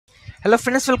Hello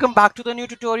friends, welcome back to the new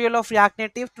tutorial of React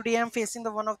Native. Today I am facing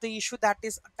the one of the issue that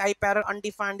is type error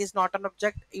undefined is not an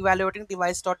object evaluating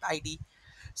device.id.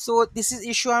 So this is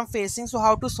issue I'm facing. So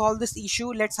how to solve this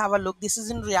issue? Let's have a look. This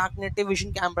is in React Native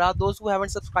Vision Camera. Those who haven't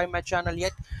subscribed my channel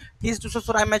yet, please do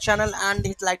subscribe my channel and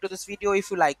hit like to this video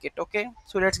if you like it. Okay,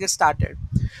 so let's get started.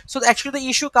 So actually the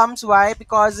issue comes why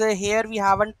because here we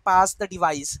haven't passed the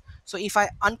device. So if I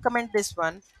uncomment this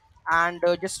one and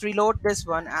just reload this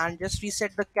one and just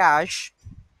reset the cache,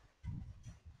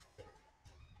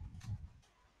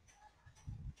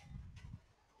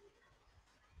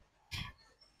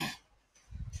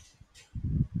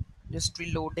 just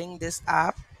reloading this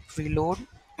app, reload.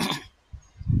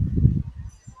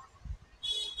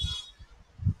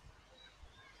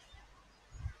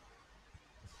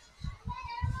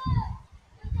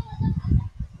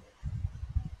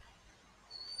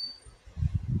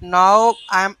 Now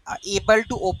I'm able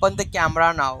to open the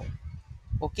camera now.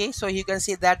 Okay, so you can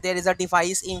see that there is a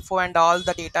device info and all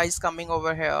the data is coming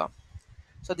over here.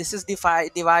 So this is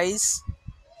device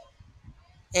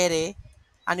array,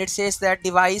 and it says that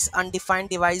device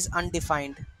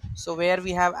undefined. So where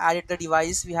we have added the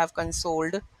device, we have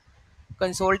console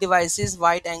devices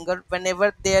wide angle.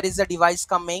 Whenever there is a device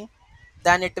coming,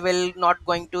 then it will not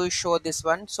going to show this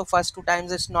one. So first two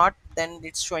times it's not, then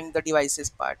it's showing the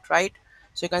devices part, right?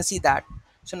 So you can see that.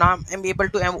 So now I'm able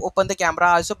to open the camera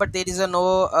also, but there is a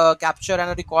no capture and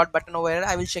a record button over here.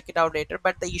 I will check it out later,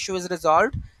 but the issue is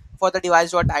resolved for the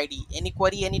device.id. Any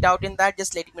query, any doubt in that,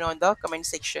 just let me know in the comment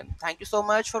section. Thank you so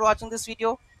much for watching this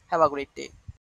video. Have a great day.